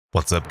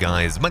What's up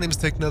guys, my name is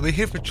Technoba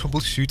here for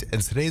Troubleshoot, and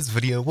today's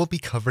video will be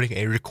covering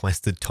a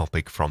requested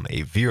topic from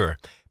a viewer.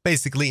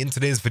 Basically, in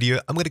today's video,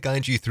 I'm going to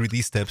guide you through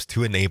these steps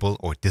to enable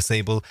or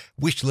disable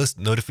wishlist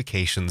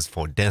notifications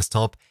for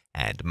desktop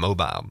and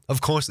mobile. Of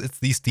course, it's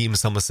the Steam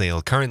summer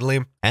sale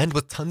currently, and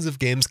with tons of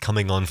games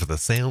coming on for the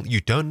sale, you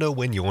don't know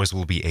when yours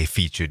will be a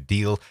featured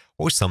deal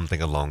or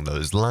something along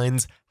those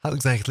lines. How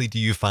exactly do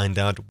you find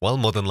out? Well,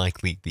 more than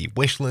likely the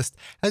wishlist,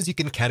 as you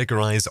can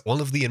categorize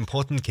all of the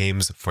important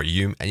games for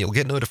you and you'll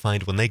get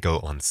notified when they go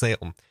on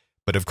sale.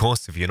 But of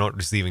course, if you're not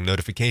receiving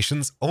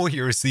notifications or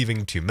you're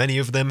receiving too many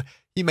of them,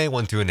 you may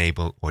want to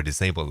enable or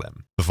disable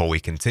them. Before we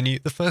continue,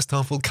 the first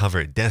half will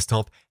cover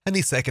desktop and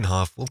the second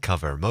half will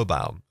cover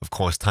mobile. Of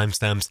course,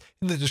 timestamps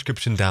in the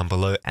description down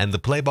below and the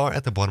play bar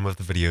at the bottom of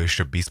the video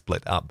should be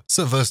split up.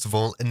 So first of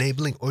all,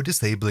 enabling or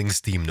disabling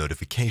Steam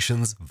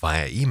notifications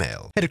via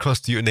email. Head across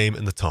to your name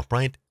in the top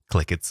right,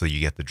 click it so you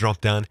get the drop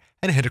down,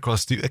 and head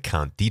across to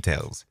account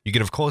details. You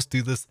can of course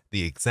do this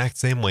the exact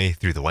same way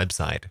through the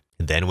website.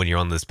 And then when you're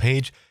on this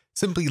page,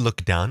 simply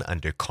look down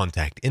under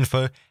Contact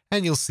Info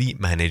and you'll see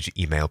Manage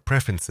Email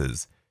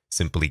Preferences.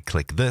 Simply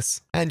click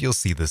this and you'll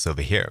see this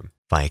over here.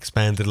 If I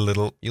expand it a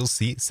little, you'll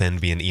see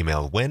Send me an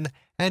email when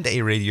and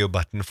a radio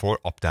button for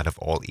opt out of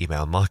all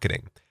email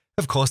marketing.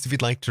 Of course, if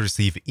you'd like to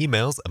receive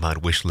emails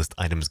about wishlist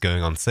items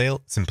going on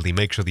sale, simply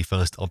make sure the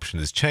first option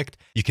is checked.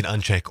 You can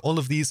uncheck all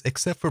of these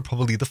except for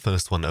probably the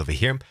first one over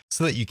here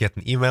so that you get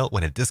an email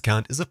when a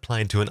discount is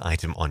applied to an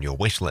item on your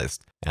wish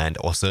list. And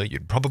also,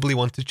 you'd probably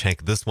want to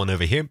check this one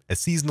over here, a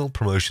seasonal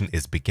promotion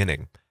is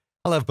beginning.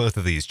 I'll have both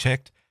of these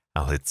checked,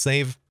 I'll hit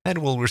save, and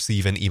we'll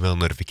receive an email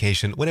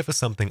notification whenever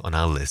something on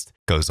our list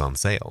goes on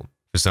sale.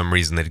 For some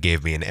reason it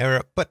gave me an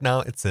error, but now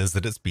it says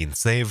that it's been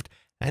saved,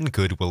 and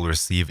Good will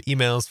receive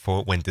emails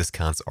for when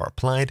discounts are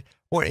applied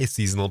or a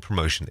seasonal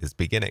promotion is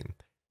beginning.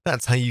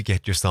 That's how you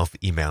get yourself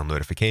email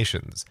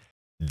notifications.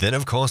 Then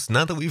of course,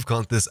 now that we've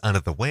got this out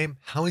of the way,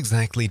 how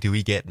exactly do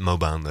we get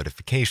mobile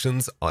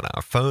notifications on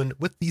our phone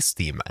with the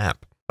Steam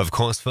app? Of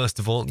course, first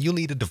of all, you'll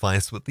need a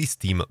device with the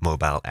Steam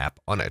mobile app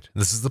on it.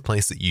 This is the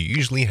place that you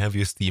usually have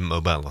your Steam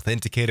mobile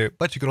authenticator,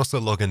 but you can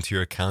also log into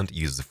your account,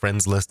 use the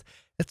friends list,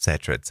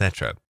 etc,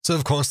 etc. So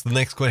of course, the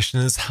next question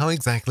is, how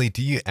exactly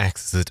do you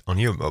access it on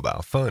your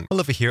mobile phone?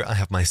 Well, over here I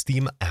have my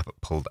Steam app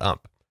pulled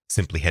up.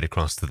 Simply head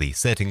across to the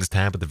Settings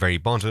tab at the very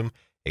bottom,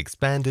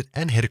 expand it,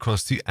 and head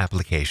across to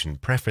Application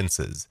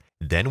Preferences.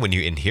 Then when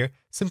you're in here,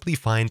 simply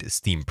find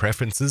Steam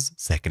Preferences,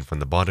 second from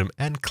the bottom,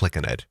 and click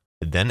on it.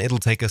 Then it'll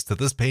take us to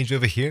this page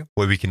over here,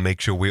 where we can make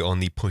sure we're on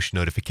the Push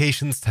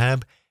Notifications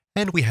tab,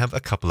 and we have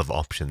a couple of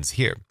options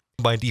here.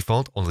 By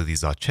default, all of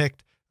these are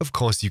checked. Of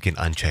course, you can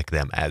uncheck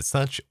them as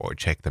such, or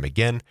check them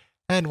again,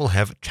 and we'll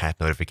have chat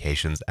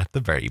notifications at the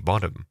very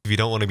bottom. If you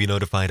don't want to be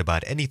notified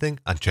about anything,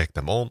 uncheck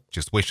them all,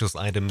 just wishlist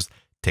items,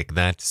 tick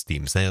that,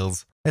 Steam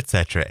sales,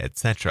 etc,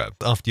 etc.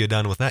 After you're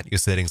done with that, your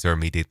settings are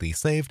immediately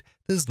saved.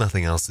 There's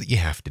nothing else that you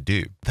have to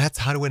do. That's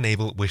how to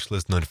enable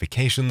wishlist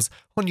notifications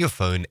on your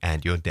phone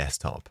and your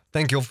desktop.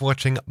 Thank you all for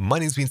watching. My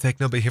name's been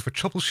Technoba here for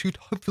Troubleshoot.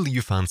 Hopefully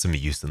you found some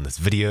use in this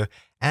video,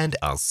 and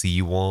I'll see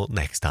you all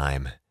next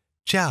time.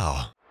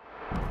 Ciao!